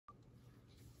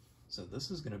So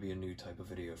this is going to be a new type of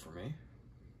video for me.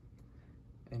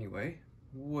 Anyway,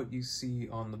 what you see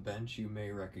on the bench you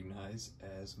may recognize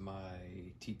as my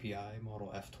TPI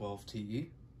model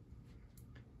F-12-TE.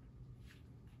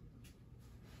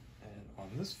 And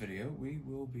on this video we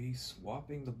will be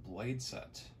swapping the blade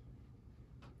set.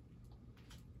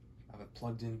 I have it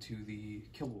plugged into the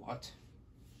kilowatt.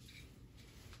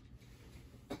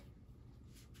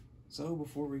 So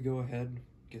before we go ahead and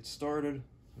get started,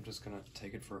 I'm just going to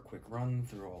take it for a quick run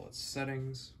through all its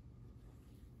settings,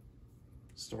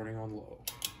 starting on low.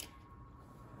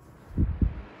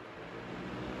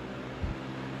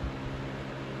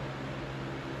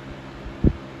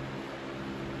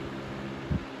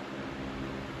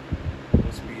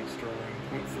 Low speed starting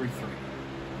 0.33.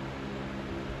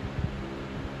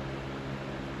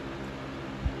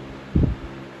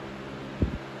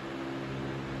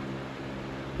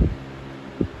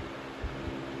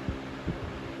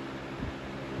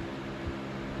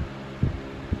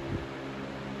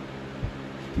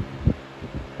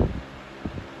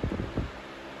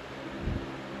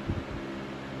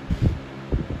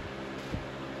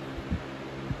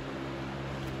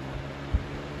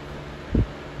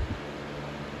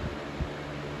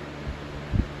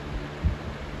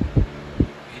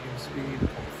 Speed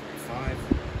 0.35.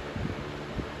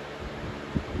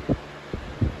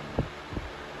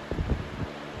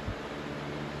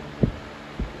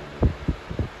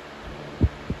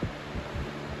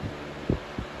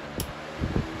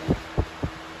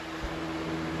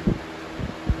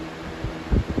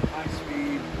 High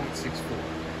speed 0.64.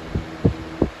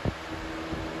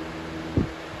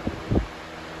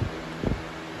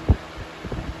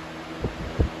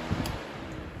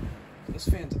 This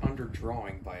fan's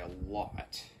underdrawing by a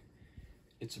lot.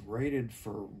 It's rated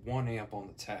for 1 amp on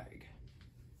the tag.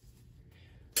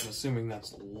 I'm assuming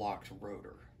that's a locked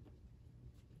rotor.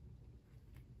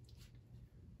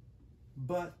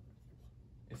 But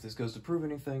if this goes to prove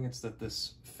anything, it's that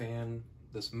this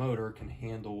motor can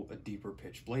handle a deeper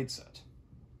pitch blade set.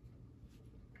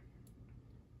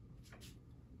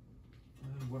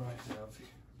 And what I have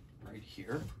right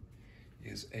here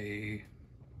is a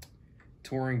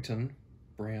Torrington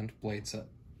brand blade set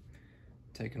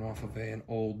taken off of an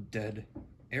old dead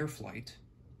Airflight.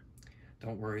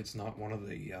 Don't worry, it's not one of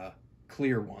the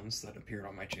clear ones that appeared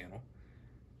on my channel.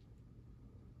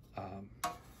 The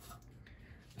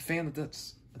fan that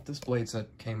this blade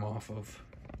set came off of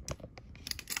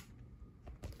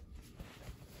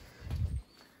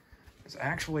is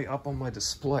actually up on my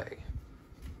display.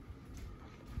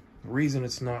 The reason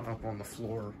it's not up on the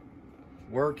floor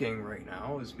working right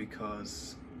now is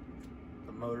because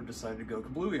the motor decided to go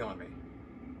kablooey on me.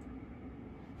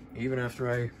 Even after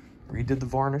I redid the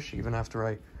varnish, even after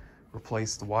I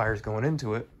replaced the wires going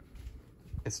into it,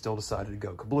 it still decided to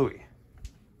go kablooey.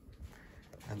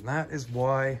 And that is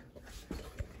why,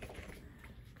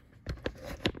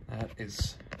 that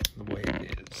is the way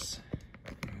it is.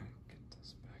 Get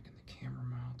this back in the camera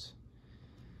mount,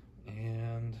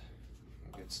 and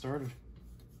we'll get started.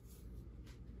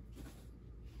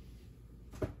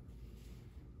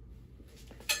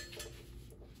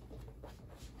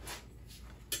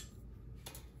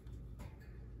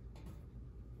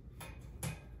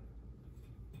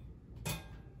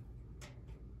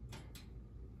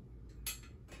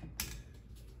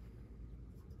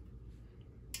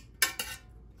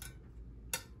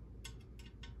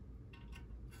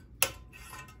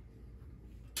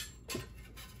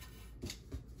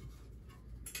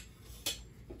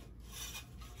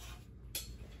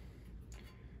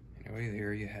 Anyway,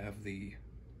 there you have the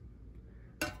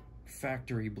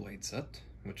factory blade set,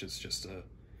 which is just a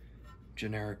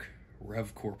generic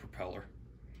RevCore propeller.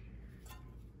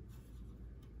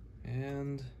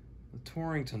 And the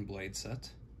Torrington blade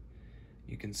set,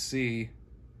 you can see,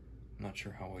 I'm not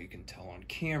sure how well you can tell on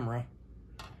camera,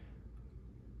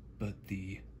 but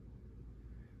the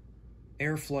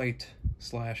Airflight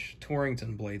 /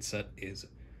 Torrington blade set is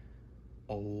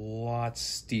a lot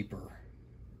steeper.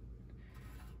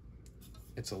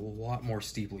 It's a lot more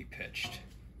steeply pitched.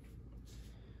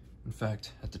 In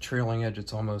fact, at the trailing edge,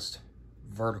 it's almost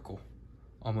vertical,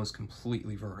 almost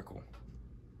completely vertical.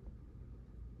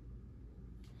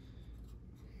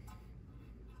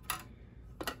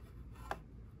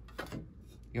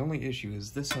 The only issue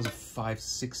is this has a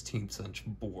 5/16 inch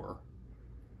bore.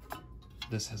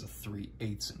 This has a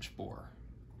 3/8 inch bore.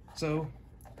 So,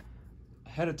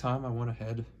 ahead of time, I went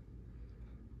ahead,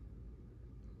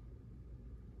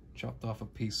 chopped off a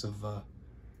piece of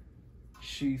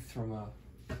sheath from a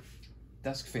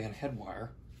desk fan head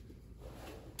wire.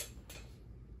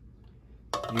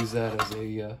 Use that as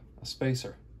a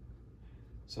spacer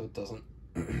so it doesn't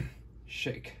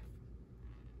shake.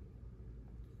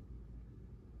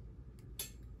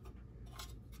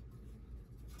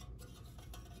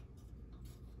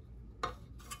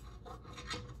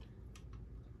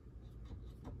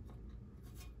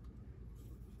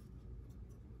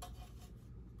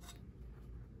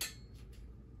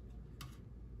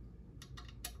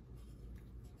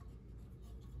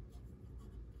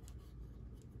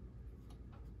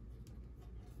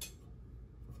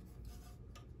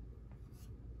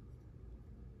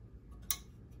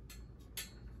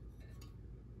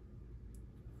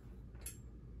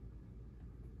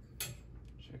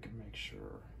 Check and make sure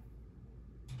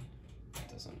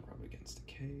it doesn't rub against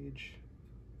the cage.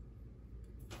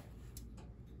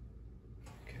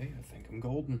 Okay, I think I'm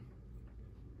golden.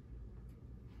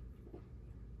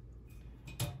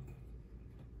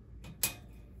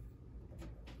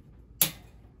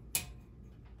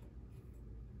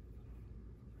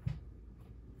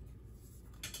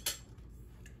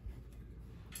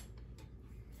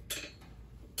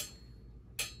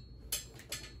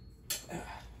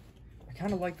 I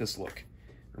kind of like this look.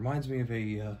 Reminds me of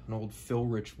an old Phil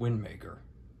Rich Windmaker.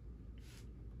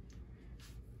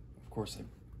 Of course,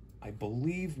 I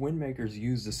believe Windmakers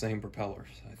use the same propellers.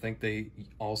 I think they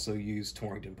also use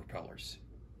Torrington propellers.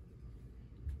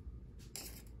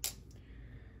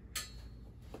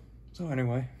 So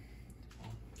anyway,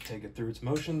 I'll take it through its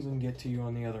motions and get to you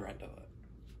on the other end of it.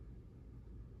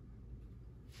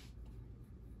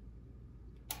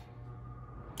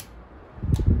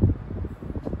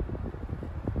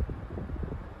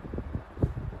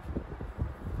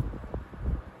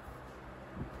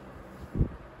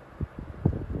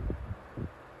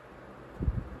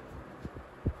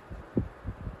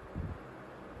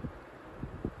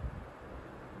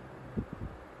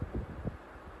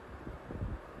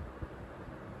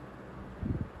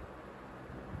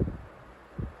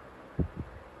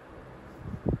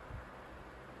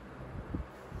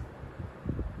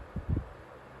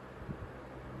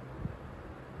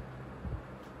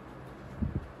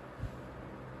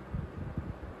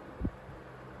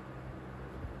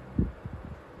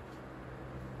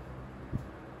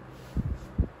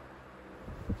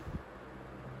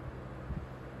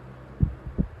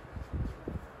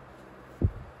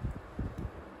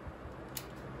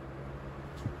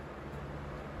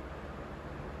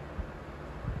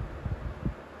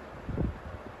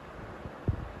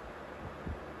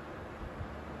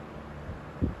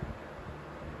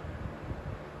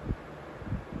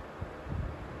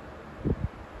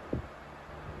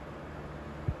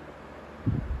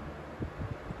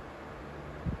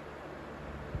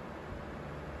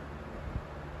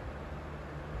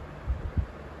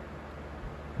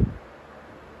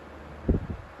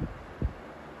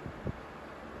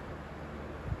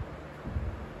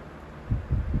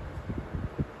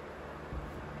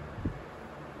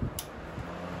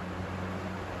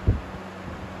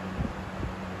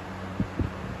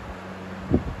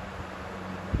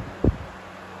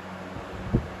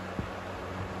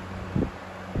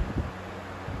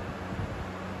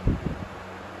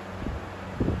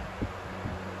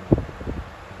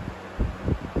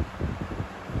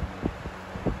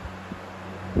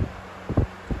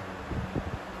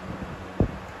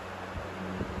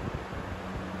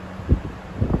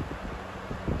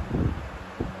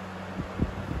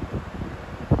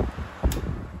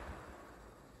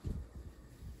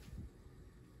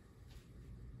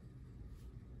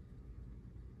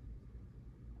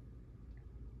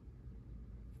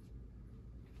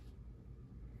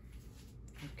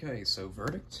 Okay, so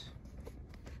verdict.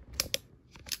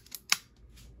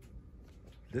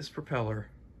 This propeller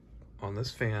on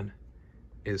this fan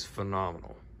is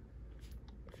phenomenal.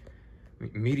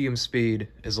 Medium speed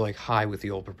is like high with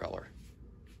the old propeller.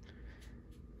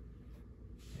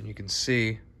 And you can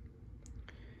see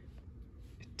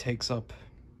it takes up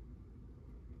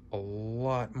a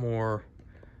lot more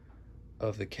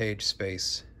of the cage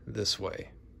space this way.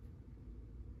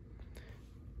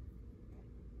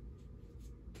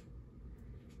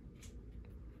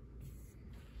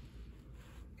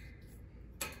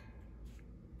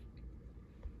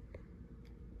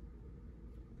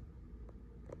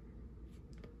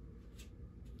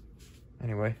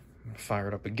 Anyway, I'm gonna fire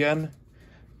it up again.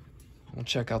 We'll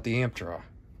check out the amp draw.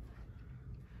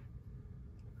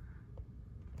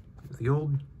 The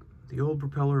old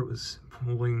propeller was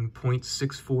pulling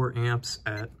 0.64 amps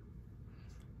at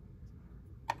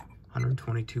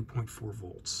 122.4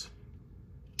 volts.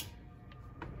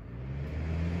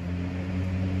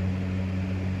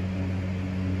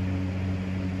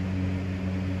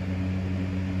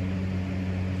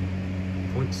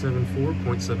 .74,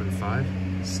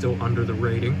 0.75, still under the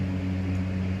rating.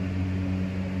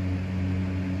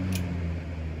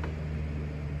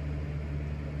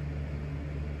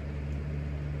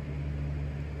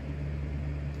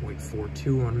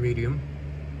 4.2 on medium.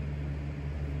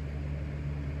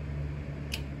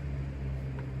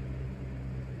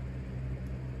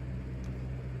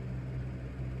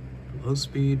 Low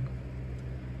speed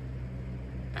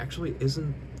actually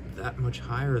isn't that much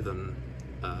higher than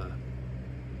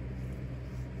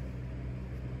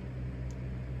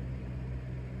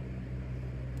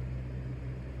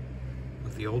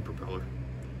with the old propeller.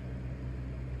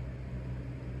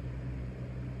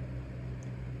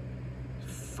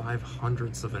 Five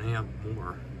hundredths of an amp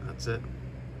more. That's it.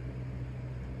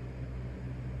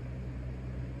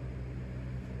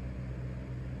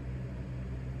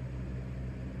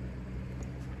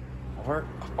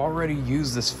 I've already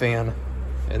used this fan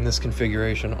in this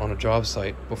configuration on a job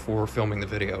site before filming the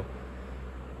video.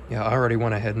 Yeah, I already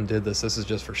went ahead and did this. This is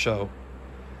just for show.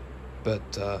 But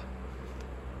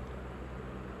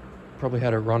probably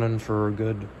had it running for a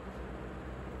good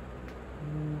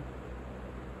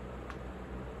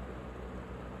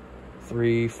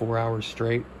 3-4 hours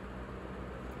straight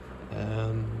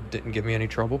and didn't give me any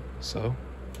trouble, so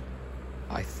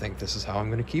I think this is how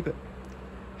I'm going to keep it.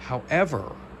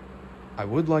 However, I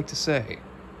would like to say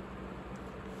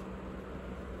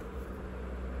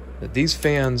that these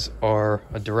fans are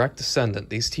a direct descendant.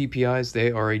 These TPIs,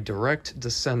 they are a direct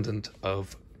descendant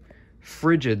of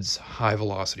Frigid's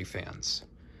high-velocity fans.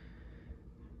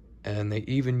 And they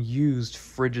even used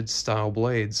Frigid-style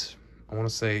blades, I want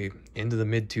to say, into the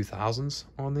mid-2000s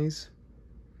on these.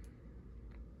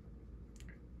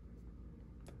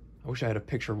 I wish I had a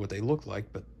picture of what they looked like,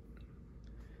 but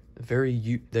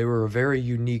they were a very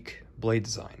unique blade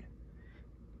design.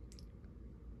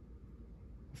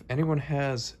 If anyone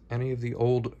has any of the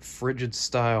old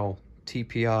Frigid-style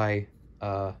TPI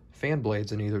fan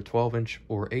blades in either 12-inch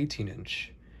or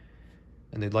 18-inch,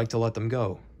 and they'd like to let them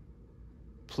go,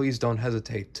 please don't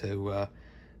hesitate to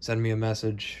send me a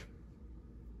message.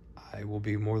 I will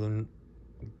be more than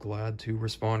glad to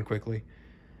respond quickly,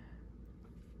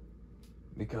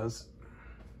 because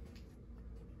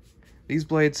these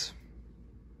blades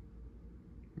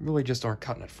really just aren't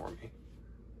cutting it for me.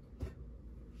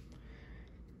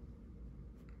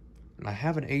 And I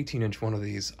have an 18-inch one of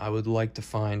these I would like to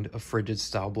find a Frigid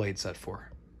style blade set for.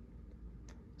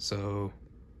 So,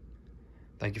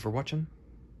 thank you for watching.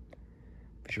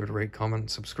 Be sure to rate, comment,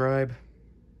 subscribe.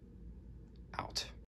 Out.